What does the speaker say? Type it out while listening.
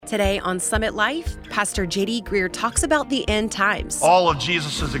Today on Summit Life, Pastor J.D. Greer talks about the end times. All of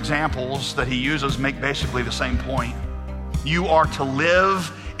Jesus' examples that he uses make basically the same point. You are to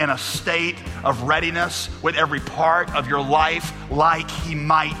live in a state of readiness with every part of your life like he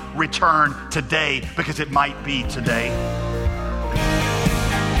might return today, because it might be today.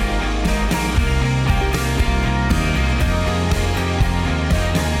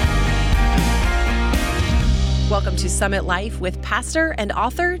 Welcome to Summit Life with pastor and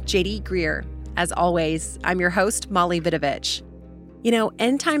author J.D. Greer. As always, I'm your host, Molly Vidovich. You know,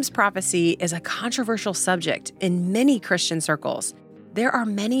 end times prophecy is a controversial subject in many Christian circles. There are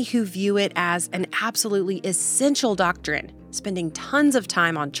many who view it as an absolutely essential doctrine, spending tons of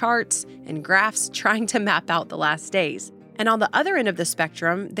time on charts and graphs trying to map out the last days. And on the other end of the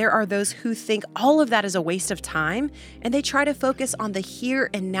spectrum, there are those who think all of that is a waste of time, and they try to focus on the here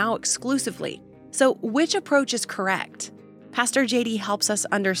and now exclusively. So which approach is correct? Pastor JD helps us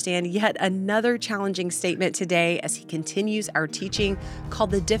understand yet another challenging statement today as he continues our teaching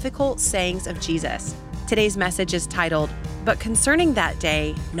called The Difficult Sayings of Jesus. Today's message is titled, But Concerning That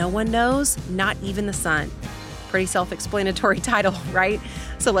Day, No One Knows, Not Even the Son. Pretty self-explanatory title, right?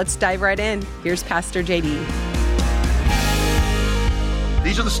 So let's dive right in. Here's Pastor JD.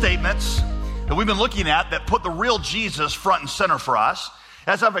 These are the statements that we've been looking at that put the real Jesus front and center for us.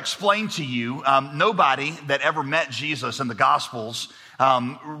 As I've explained to you, nobody that ever met Jesus in the Gospels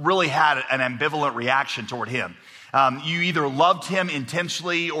really had an ambivalent reaction toward him. You either loved him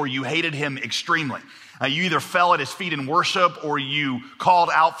intensely or you hated him extremely. You either fell at his feet in worship or you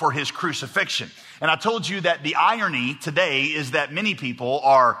called out for his crucifixion. And I told you that the irony today is that many people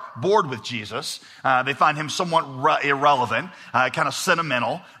are bored with Jesus. They find him somewhat irrelevant, kind of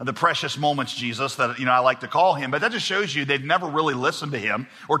sentimental, the precious moments Jesus that I like to call him. But that just shows you they've never really listened to him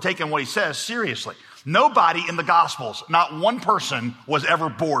or taken what he says seriously. Nobody in the Gospels, not one person was ever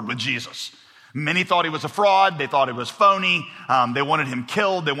bored with Jesus. Many thought he was a fraud. They thought he was phony. They wanted him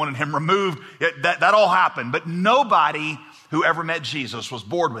killed. They wanted him removed. That all happened. But nobody who ever met Jesus was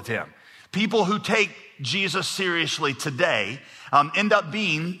bored with him. People who take Jesus seriously today end up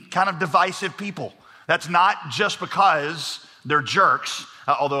being kind of divisive people. That's not just because they're jerks,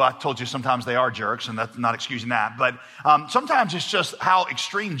 although I told you sometimes they are jerks, and that's not excusing that. But sometimes it's just how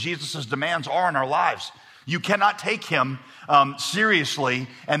extreme Jesus' demands are in our lives. You cannot take him seriously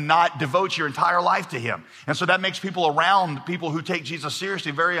and not devote your entire life to him. And so that makes people around people who take Jesus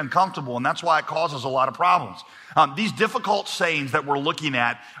seriously very uncomfortable, and that's why it causes a lot of problems. These difficult sayings that we're looking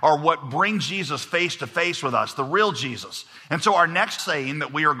at are what bring Jesus face to face with us, the real Jesus. And so our next saying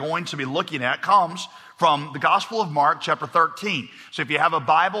that we are going to be looking at comes from the Gospel of Mark, chapter 13. So if you have a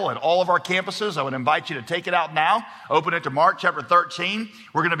Bible at all of our campuses, I would invite you to take it out now. Open it to Mark, chapter 13.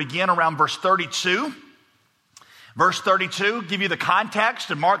 We're going to begin around verse 32. Verse 32, give you the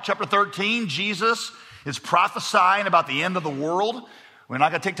context. In Mark chapter 13, Jesus is prophesying about the end of the world. We're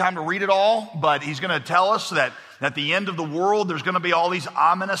not going to take time to read it all, but he's going to tell us that at the end of the world, there's going to be all these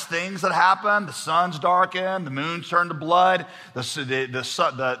ominous things that happen. The sun's darkened, the moon's turned to blood, not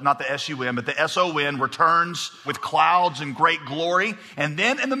the S-U-N, but the S-O-N returns with clouds and great glory. And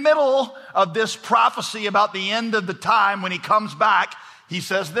then in the middle of this prophecy about the end of the time, when he comes back, he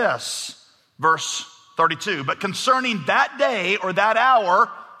says this, verse 32, but concerning that day or that hour,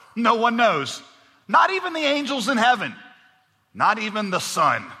 no one knows. Not even the angels in heaven, not even the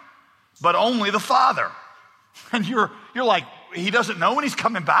Son, but only the Father. And you're like, he doesn't know when he's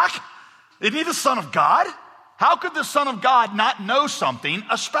coming back? Isn't he the Son of God? How could the Son of God not know something,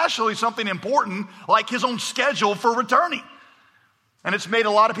 especially something important like his own schedule for returning? And it's made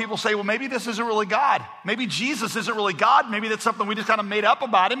a lot of people say, well, maybe this isn't really God. Maybe Jesus isn't really God. Maybe that's something we just kind of made up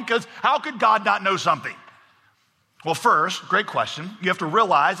about him, because how could God not know something? Well, first, great question. You have to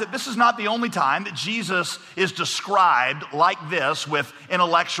realize that this is not the only time that Jesus is described like this with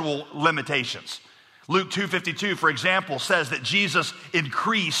intellectual limitations. Luke 2:52, for example, says that Jesus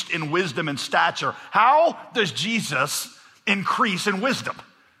increased in wisdom and stature. How does Jesus increase in wisdom?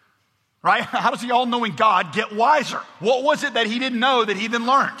 Right? How does the all-knowing God get wiser? What was it that he didn't know that he then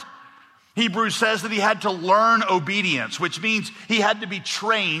learned? Hebrews says that he had to learn obedience, which means he had to be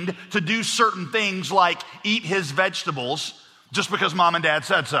trained to do certain things like eat his vegetables just because mom and dad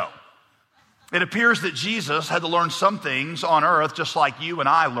said so. It appears that Jesus had to learn some things on earth just like you and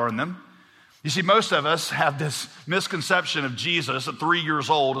I learn them. You see, most of us have this misconception of Jesus at 3 years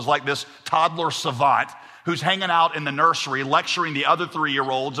old as like this toddler savant who's hanging out in the nursery lecturing the other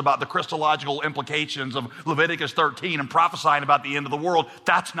 3-year-olds about the Christological implications of Leviticus 13 and prophesying about the end of the world.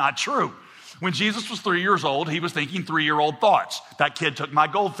 That's not true. When Jesus was 3 years old, he was thinking 3-year-old thoughts. That kid took my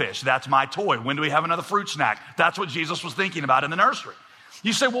goldfish. That's my toy. When do we have another fruit snack? That's what Jesus was thinking about in the nursery.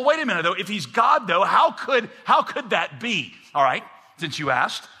 You say, well, wait a minute, though. If he's God, though, how could that be? All right, since you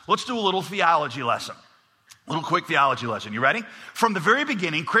asked, let's do a little theology lesson. A little quick theology lesson. You ready? From the very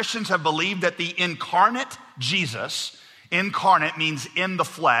beginning, Christians have believed that the incarnate Jesus, incarnate means in the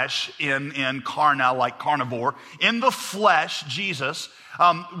flesh, in carna, like carnivore, in the flesh, Jesus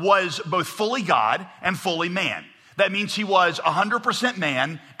was both fully God and fully man. That means he was 100%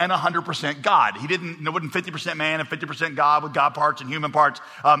 man and 100% God. It wasn't 50% man and 50% God with God parts and human parts.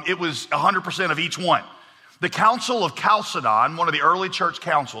 It was 100% of each one. The Council of Chalcedon, one of the early church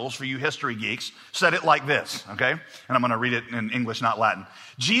councils for you history geeks, said it like this, okay? And I'm going to read it in English, not Latin.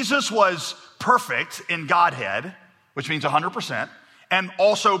 Jesus was perfect in Godhead, which means 100%, and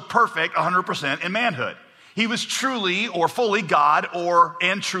also perfect 100% in manhood. He was truly or fully God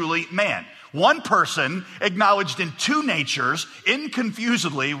and truly man. One person acknowledged in two natures,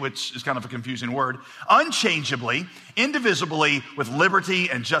 inconfusedly, which is kind of a confusing word, unchangeably, indivisibly, with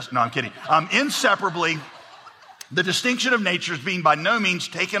liberty and inseparably, the distinction of natures being by no means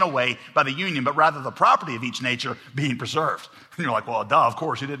taken away by the union, but rather the property of each nature being preserved. And you're like, well, duh, of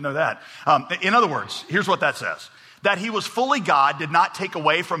course, you didn't know that. In other words, here's what that says. That he was fully God did not take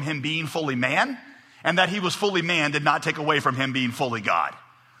away from him being fully man, and that he was fully man did not take away from him being fully God.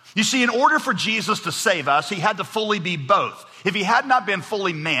 You see, in order for Jesus to save us, he had to fully be both. If he had not been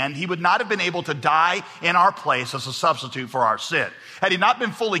fully man, he would not have been able to die in our place as a substitute for our sin. Had he not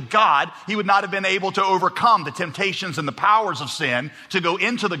been fully God, he would not have been able to overcome the temptations and the powers of sin, to go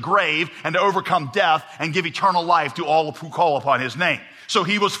into the grave and to overcome death and give eternal life to all who call upon his name. So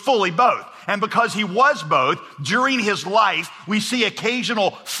he was fully both. And because he was both, during his life, we see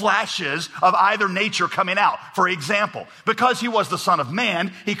occasional flashes of either nature coming out. For example, because he was the Son of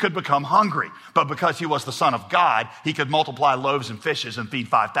Man, he could become hungry. But because he was the Son of God, he could multiply loaves and fishes and feed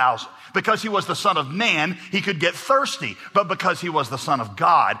 5,000. Because he was the Son of Man, he could get thirsty. But because he was the Son of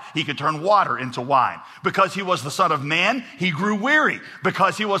God, he could turn water into wine. Because he was the Son of Man, he grew weary.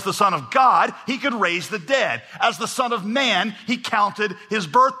 Because he was the Son of God, he could raise the dead. As the Son of Man, he counted his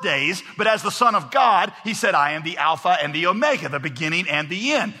birthdays. But as the Son of God, he said, I am the Alpha and the Omega, the beginning and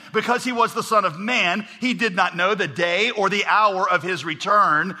the end. Because he was the Son of Man, he did not know the day or the hour of his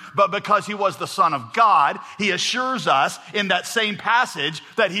return. But because he was the Son of God, he assures us in that same passage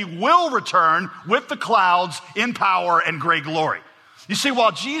that he will return with the clouds in power and great glory. You see,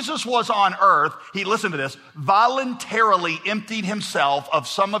 while Jesus was on earth, he, listen to this, voluntarily emptied himself of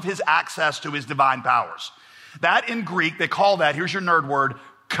some of his access to his divine powers. That in Greek, they call that, here's your nerd word,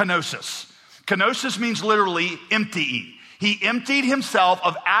 kenosis. Kenosis means literally emptying. He emptied himself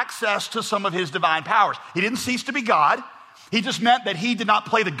of access to some of his divine powers. He didn't cease to be God. He just meant that he did not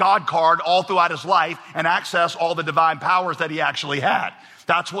play the God card all throughout his life and access all the divine powers that he actually had.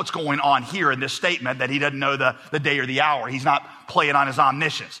 That's what's going on here in this statement, that he doesn't know the day or the hour. He's not playing on his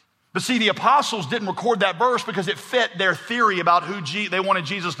omniscience. But see, the apostles didn't record that verse because it fit their theory about who they wanted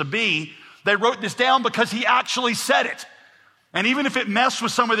Jesus to be. They wrote this down because he actually said it. And even if it messed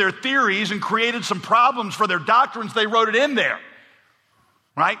with some of their theories and created some problems for their doctrines, they wrote it in there,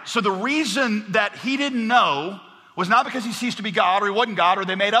 right? So the reason that he didn't know was not because he ceased to be God or he wasn't God or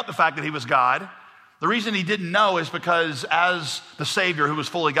they made up the fact that he was God. The reason he didn't know is because as the Savior who was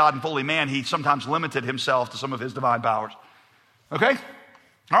fully God and fully man, he sometimes limited himself to some of his divine powers. Okay?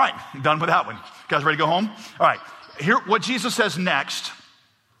 All right, done with that one. You guys ready to go home? All right, here, what Jesus says next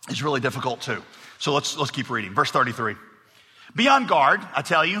is really difficult too. So let's keep reading. Verse 33. Be on guard, I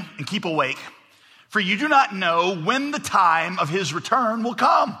tell you, and keep awake, for you do not know when the time of his return will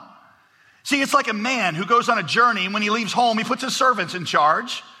come. See, it's like a man who goes on a journey, and when he leaves home, he puts his servants in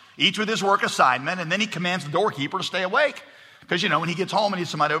charge, each with his work assignment, and then he commands the doorkeeper to stay awake. Because, when he gets home, he needs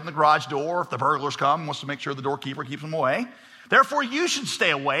somebody to open the garage door. If the burglars come, he wants to make sure the doorkeeper keeps them away. Therefore, you should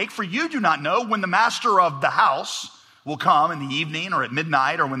stay awake, for you do not know when the master of the house will come in the evening or at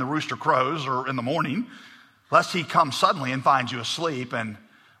midnight or when the rooster crows or in the morning, lest he come suddenly and find you asleep. And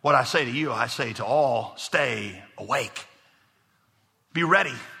what I say to you, I say to all, stay awake. Be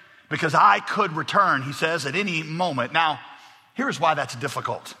ready. Because I could return, he says, at any moment. Now, here's why that's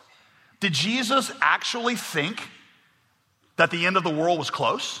difficult. Did Jesus actually think that the end of the world was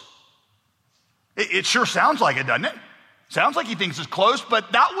close? It sure sounds like it, doesn't it? Sounds like he thinks it's close,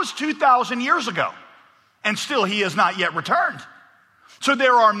 but that was 2,000 years ago. And still he has not yet returned. So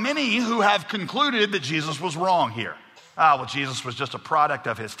there are many who have concluded that Jesus was wrong here. Jesus was just a product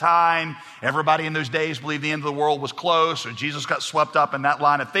of his time. Everybody in those days believed the end of the world was close, or Jesus got swept up in that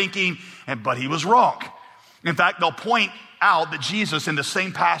line of thinking, but he was wrong. In fact, they'll point out that Jesus, in the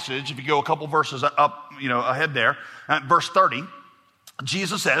same passage, if you go a couple verses up, ahead there, at verse 30,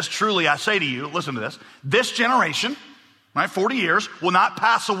 Jesus says, truly I say to you, listen to this generation, right? 40 years will not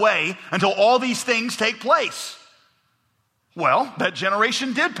pass away until all these things take place. Well, that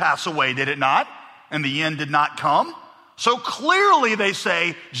generation did pass away, did it not? And the end did not come. So clearly they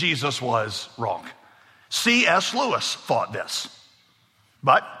say Jesus was wrong. C.S. Lewis thought this.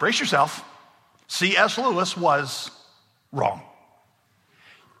 But brace yourself, C.S. Lewis was wrong.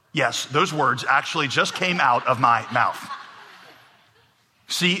 Yes, those words actually just came out of my mouth.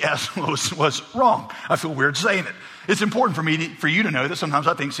 C.S. Lewis was wrong. I feel weird saying it. It's important for you to know that sometimes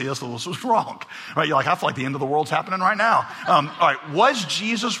I think C.S. Lewis was wrong. Right? You're like, I feel like the end of the world's happening right now. All right, was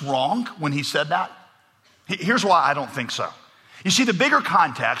Jesus wrong when he said that? Here's why I don't think so. You see, the bigger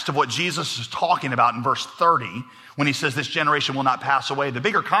context of what Jesus is talking about in verse 30, when he says this generation will not pass away, the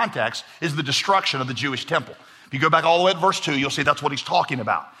bigger context is the destruction of the Jewish temple. If you go back all the way to verse 2, you'll see that's what he's talking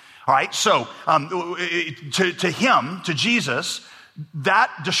about. All right, so to Jesus,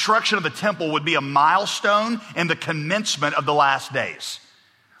 that destruction of the temple would be a milestone in the commencement of the last days.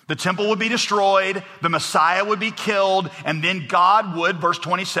 The temple would be destroyed, the Messiah would be killed, and then God would, verse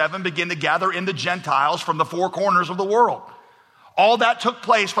 27, begin to gather in the Gentiles from the four corners of the world. All that took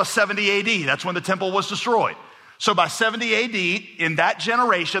place by 70 AD. That's when the temple was destroyed. So by 70 AD, in that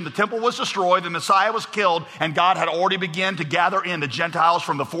generation, the temple was destroyed, the Messiah was killed, and God had already begun to gather in the Gentiles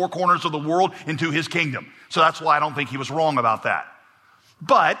from the four corners of the world into his kingdom. So that's why I don't think he was wrong about that.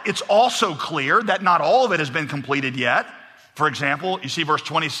 But it's also clear that not all of it has been completed yet. For example, you see verse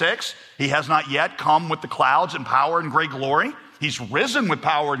 26, he has not yet come with the clouds in power and great glory. He's risen with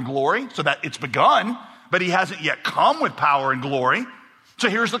power and glory, so that it's begun, but he hasn't yet come with power and glory. So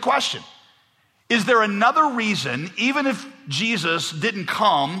here's the question. Is there another reason, even if Jesus didn't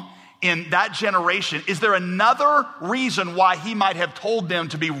come in that generation, is there another reason why he might have told them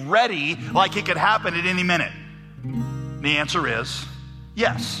to be ready like it could happen at any minute? The answer is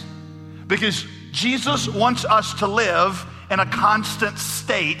yes. Because Jesus wants us to live in a constant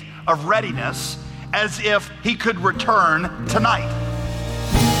state of readiness as if he could return tonight.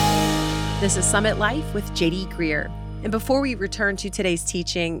 This is Summit Life with J.D. Greer. And before we return to today's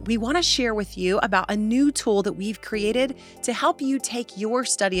teaching, we want to share with you about a new tool that we've created to help you take your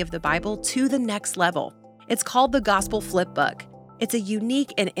study of the Bible to the next level. It's called the Gospel Flipbook. It's a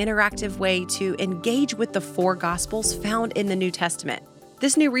unique and interactive way to engage with the four Gospels found in the New Testament.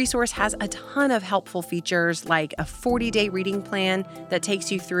 This new resource has a ton of helpful features like a 40-day reading plan that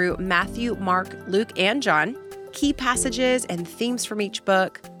takes you through Matthew, Mark, Luke, and John, key passages and themes from each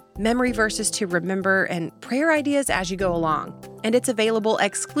book, memory verses to remember, and prayer ideas as you go along. And it's available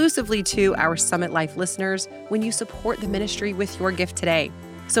exclusively to our Summit Life listeners when you support the ministry with your gift today.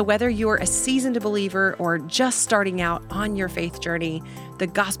 So whether you're a seasoned believer or just starting out on your faith journey, the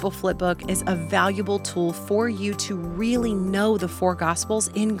Gospel Flipbook is a valuable tool for you to really know the four Gospels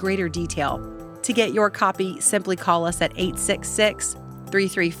in greater detail. To get your copy, simply call us at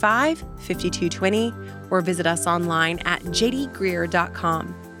 866-335-5220 or visit us online at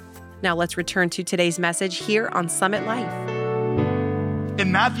jdgreer.com. Now let's return to today's message here on Summit Life.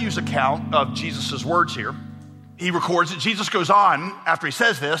 In Matthew's account of Jesus' words here, he records that Jesus goes on, after he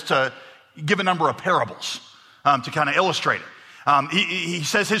says this, to give a number of parables to kind of illustrate it. He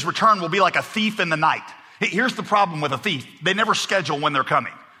says his return will be like a thief in the night. Here's the problem with a thief. They never schedule when they're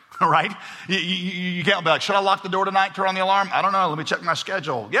coming. All right? You can't be like, should I lock the door tonight, turn on the alarm? I don't know. Let me check my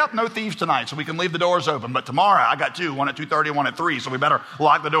schedule. Yep, no thieves tonight, so we can leave the doors open. But tomorrow, I got two, one at 2:30 and one at 3, so we better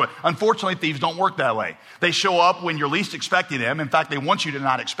lock the door. Unfortunately, thieves don't work that way. They show up when you're least expecting them. In fact, they want you to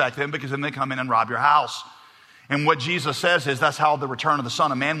not expect them because then they come in and rob your house. And what Jesus says is that's how the return of the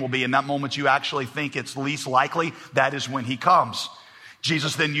Son of Man will be. In that moment you actually think it's least likely, that is when he comes.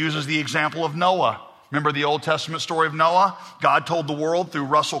 Jesus then uses the example of Noah. Remember the Old Testament story of Noah? God told the world through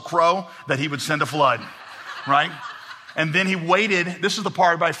Russell Crowe that he would send a flood, right? And then he waited, this is the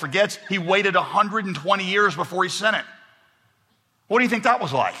part everybody forgets, he waited 120 years before he sent it. What do you think that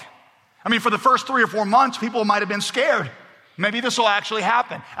was like? I mean, for the first 3 or 4 months, people might have been scared. Maybe this will actually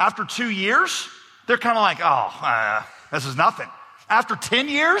happen. After 2 years, they're kind of like, this is nothing. After 10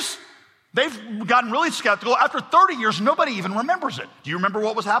 years, they've gotten really skeptical. After 30 years, nobody even remembers it. Do you remember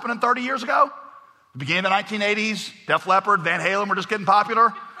what was happening 30 years ago? The beginning of the 1980s, Def Leppard, Van Halen were just getting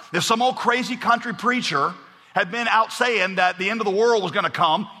popular. If some old crazy country preacher had been out saying that the end of the world was going to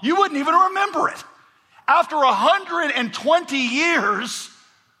come, you wouldn't even remember it. After 120 years,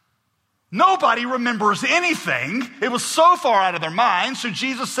 nobody remembers anything. It was so far out of their minds. So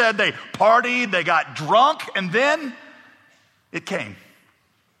Jesus said they partied, they got drunk, and then it came.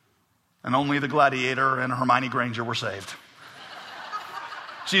 And only the gladiator and Hermione Granger were saved.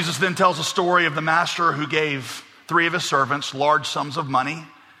 Jesus then tells a story of the master who gave 3 of his servants large sums of money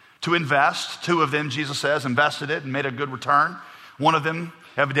to invest. 2 of them, Jesus says, invested it and made a good return. One of them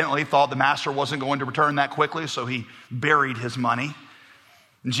evidently thought the master wasn't going to return that quickly, so he buried his money.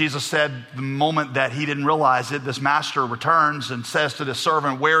 And Jesus said the moment that he didn't realize it, this master returns and says to the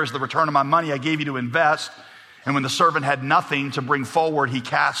servant, "Where is the return of my money I gave you to invest?" And when the servant had nothing to bring forward, he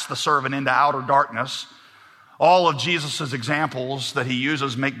cast the servant into outer darkness. All of Jesus' examples that he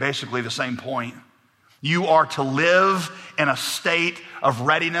uses make basically the same point. You are to live in a state of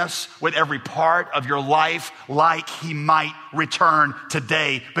readiness with every part of your life like he might return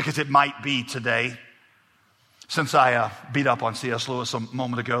today, because it might be today. Since I beat up on C.S. Lewis a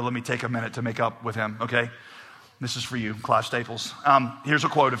moment ago, let me take a minute to make up with him, okay? This is for you, Clive Staples. Here's a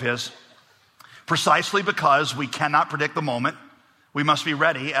quote of his. "Precisely because we cannot predict the moment, we must be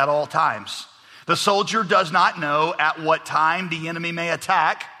ready at all times. The soldier does not know at what time the enemy may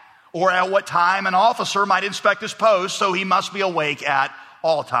attack or at what time an officer might inspect his post, so he must be awake at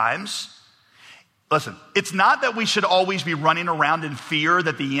all times." Listen, it's not that we should always be running around in fear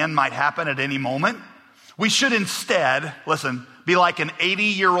that the end might happen at any moment. We should instead, listen, be like an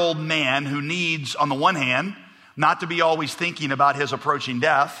 80-year-old man who needs, on the one hand, not to be always thinking about his approaching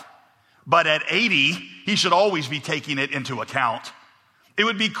death, but at 80, he should always be taking it into account. It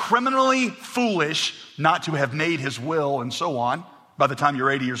would be criminally foolish not to have made his will and so on by the time you're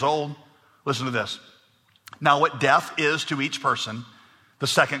 80 years old. Listen to this. Now, what death is to each person, the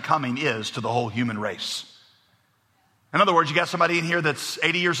second coming is to the whole human race. In other words, you got somebody in here that's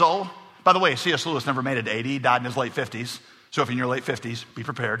 80 years old. By the way, C.S. Lewis never made it to 80. He died in his late 50s. So if you're in your late 50s, be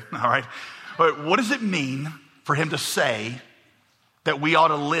prepared, all right? But what does it mean for him to say that we ought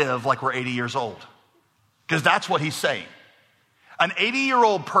to live like we're 80 years old? Because that's what he's saying. An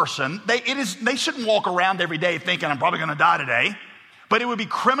 80-year-old person, they shouldn't walk around every day thinking, "I'm probably going to die today." But it would be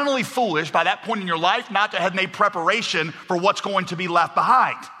criminally foolish by that point in your life not to have made preparation for what's going to be left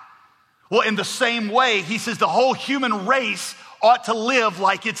behind. Well, in the same way, he says the whole human race ought to live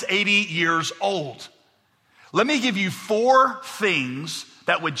like it's 80 years old. Let me give you 4 things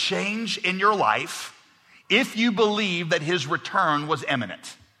that would change in your life if you believe that his return was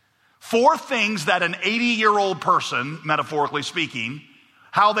imminent. 4 things that an 80-year-old person, metaphorically speaking,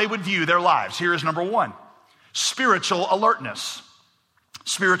 how they would view their lives. Here is number 1, spiritual alertness.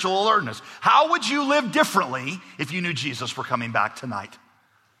 Spiritual alertness. How would you live differently if you knew Jesus were coming back tonight?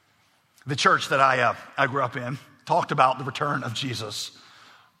 The church that I grew up in talked about the return of Jesus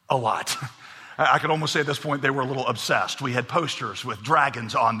a lot. I could almost say at this point they were a little obsessed. We had posters with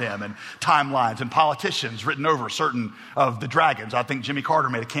dragons on them and timelines and politicians written over certain of the dragons. I think Jimmy Carter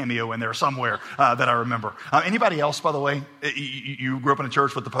made a cameo in there somewhere that I remember. Anybody else, by the way? You grew up in a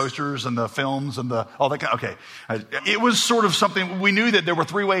church with the posters and the films and all that kind? Okay. It was sort of something, we knew that there were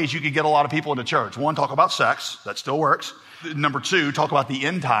 3 ways you could get a lot of people into church. 1, talk about sex. That still works. Number 2, talk about the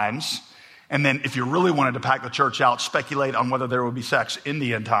end times. And then if you really wanted to pack the church out, speculate on whether there would be sex in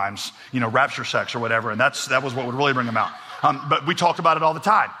the end times, rapture sex or whatever. And that was what would really bring them out. But we talked about it all the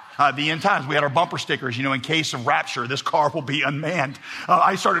time. The end times, we had our bumper stickers, in case of rapture, this car will be unmanned.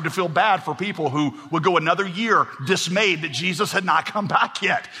 I started to feel bad for people who would go another year dismayed that Jesus had not come back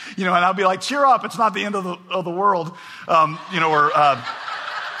yet. And I'd be like, cheer up, it's not the end of the world.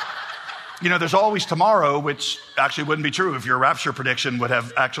 There's always tomorrow, which actually wouldn't be true if your rapture prediction would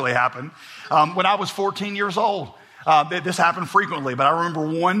have actually happened. When I was 14 years old, this happened frequently, but I remember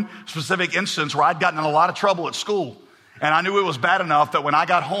one specific instance where I'd gotten in a lot of trouble at school. And I knew it was bad enough that when I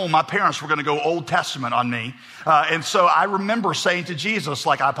got home, my parents were going to go Old Testament on me. And so I remember saying to Jesus,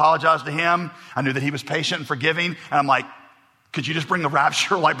 I apologized to him. I knew that he was patient and forgiving. And I'm like, could you just bring the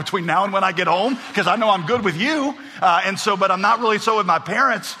rapture between now and when I get home? Because I know I'm good with you. But I'm not really so with my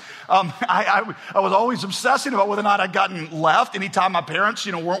parents. I was always obsessing about whether or not I'd gotten left anytime my parents,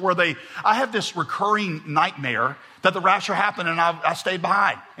 weren't where I have this recurring nightmare that the rapture happened and I stayed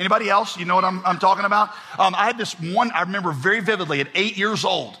behind. Anybody else? You know what I'm talking about? I had this one, I remember very vividly at 8 years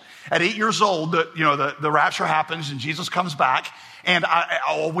old. At 8 years old, the rapture happens and Jesus comes back and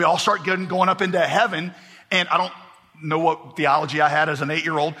we all start going up into heaven, and I don't know what theology I had as an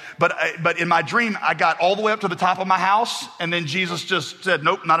 8-year-old, but in my dream, I got all the way up to the top of my house, and then Jesus just said,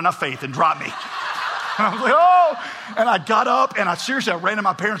 nope, not enough faith, and dropped me. And I was like, oh, and I got up, and I ran in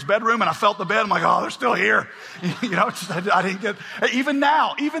my parents' bedroom, and I felt the bed. I'm like, oh, they're still here. I didn't get, even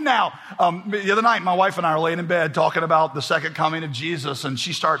now, the other night, my wife and I are laying in bed talking about the second coming of Jesus, and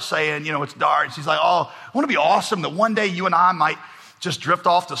she starts saying, it's dark. She's like, oh, I want to be awesome that one day you and I might just drift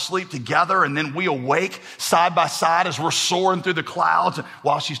off to sleep together, and then we awake side by side as we're soaring through the clouds. And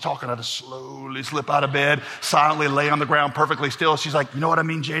while she's talking, I just slowly slip out of bed, silently lay on the ground perfectly still. She's like, you know what I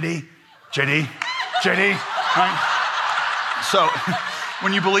mean, JD? Right? So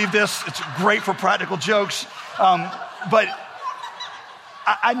when you believe this. It's great for practical jokes. But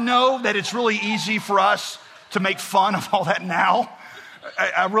I know that it's really easy for us to make fun of all that now.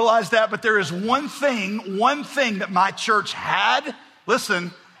 I realize that, but there is one thing that my church had.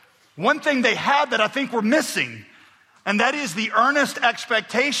 Listen, one thing they had that I think we're missing, and that is the earnest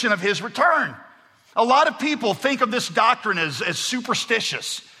expectation of his return. A lot of people think of this doctrine as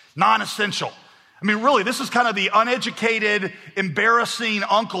superstitious, non-essential. I mean, really, this is kind of the uneducated, embarrassing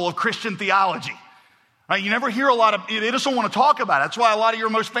uncle of Christian theology. You never hear they just don't want to talk about it. That's why a lot of your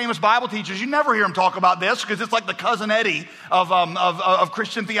most famous Bible teachers, you never hear them talk about this because it's like the cousin Eddie of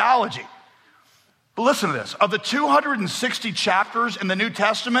Christian theology. But listen to this. Of the 260 chapters in the New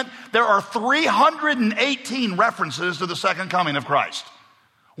Testament, there are 318 references to the second coming of Christ.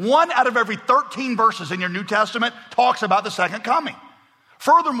 1 out of every 13 verses in your New Testament talks about the second coming.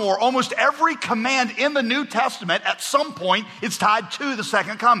 Furthermore, almost every command in the New Testament at some point is tied to the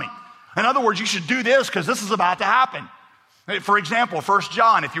second coming. In other words, you should do this because this is about to happen. For example, 1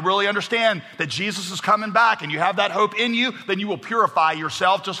 John, if you really understand that Jesus is coming back and you have that hope in you, then you will purify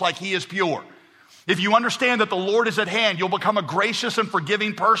yourself just like he is pure. If you understand that the Lord is at hand, you'll become a gracious and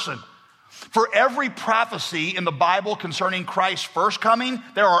forgiving person. For every prophecy in the Bible concerning Christ's first coming,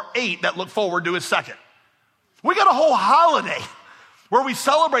 there are 8 that look forward to his second. We got a whole holiday where we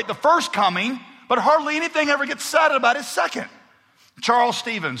celebrate the first coming, but hardly anything ever gets said about his second. Charles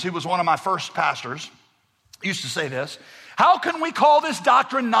Stevens, who was one of my first pastors, used to say this: how can we call this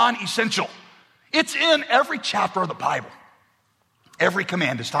doctrine non-essential? It's in every chapter of the Bible. Every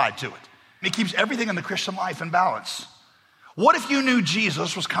command is tied to it. It keeps everything in the Christian life in balance. What if you knew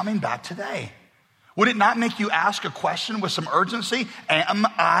Jesus was coming back today? Would it not make you ask a question with some urgency? Am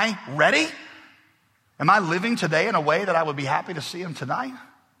I ready? Am I living today in a way that I would be happy to see him tonight?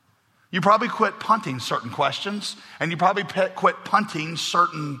 You probably quit punting certain questions, and you probably quit punting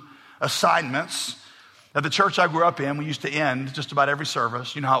certain assignments. At the church I grew up in, we used to end just about every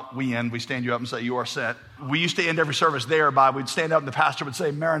service. You know how we end. We stand you up and say, you are sent. We used to end every service there by, we'd stand up and the pastor would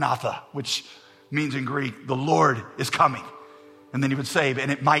say, Maranatha, which means in Greek, the Lord is coming. And then he would say,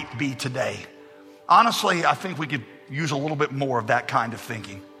 and it might be today. Honestly, I think we could use a little bit more of that kind of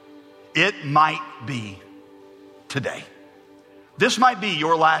thinking. It might be today. This might be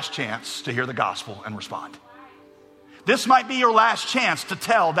your last chance to hear the gospel and respond. This might be your last chance to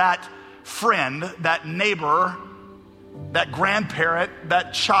tell that friend, that neighbor, that grandparent,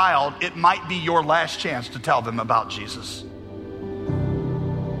 that child, it might be your last chance to tell them about Jesus.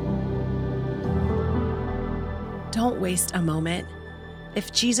 Don't waste a moment.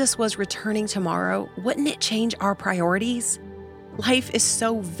 If Jesus was returning tomorrow, wouldn't it change our priorities? Life is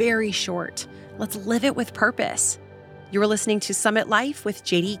so very short. Let's live it with purpose. You're listening to Summit Life with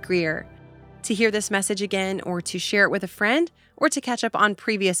JD Greer. To hear this message again, or to share it with a friend, or to catch up on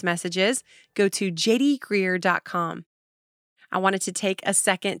previous messages, go to jdgreer.com. I wanted to take a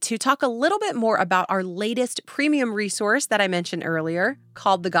second to talk a little bit more about our latest premium resource that I mentioned earlier,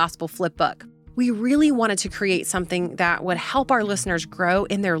 called the Gospel Flipbook. We really wanted to create something that would help our listeners grow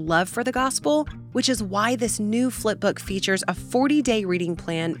in their love for the gospel, which is why this new flipbook features a 40-day reading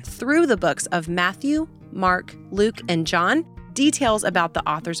plan through the books of Matthew, Mark, Luke, and John, details about the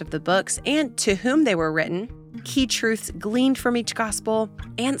authors of the books and to whom they were written, key truths gleaned from each gospel,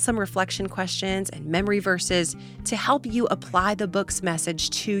 and some reflection questions and memory verses to help you apply the book's message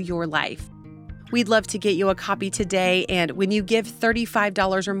to your life. We'd love to get you a copy today, and when you give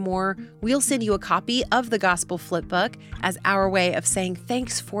 $35 or more, we'll send you a copy of the Gospel Flipbook as our way of saying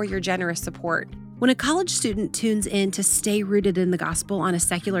thanks for your generous support. When a college student tunes in to stay rooted in the gospel on a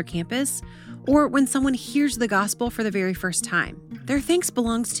secular campus, or when someone hears the gospel for the very first time, their thanks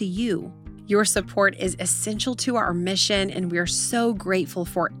belongs to you. Your support is essential to our mission, and we are so grateful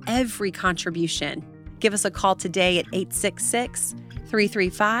for every contribution. Give us a call today at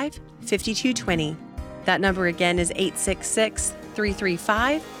 866-335-5220. That number again is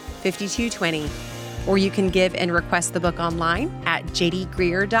 866-335-5220. Or you can give and request the book online at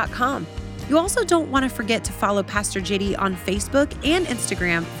jdgreer.com. You also don't want to forget to follow Pastor JD on Facebook and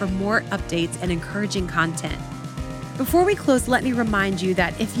Instagram for more updates and encouraging content. Before we close, let me remind you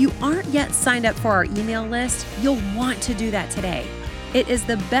that if you aren't yet signed up for our email list, you'll want to do that today. It is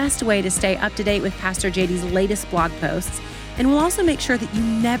the best way to stay up to date with Pastor JD's latest blog posts, and we'll also make sure that you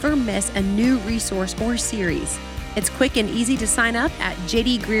never miss a new resource or series. It's quick and easy to sign up at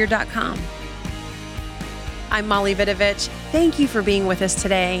jdgreer.com. I'm Molly Vidovich. Thank you for being with us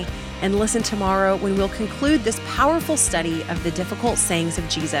today, and listen tomorrow when we'll conclude this powerful study of the difficult sayings of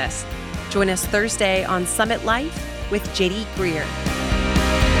Jesus. Join us Thursday on Summit Life with JD Greer.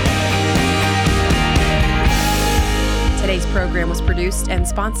 Today's program was produced and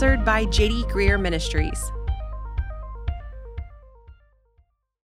sponsored by JD Greer Ministries.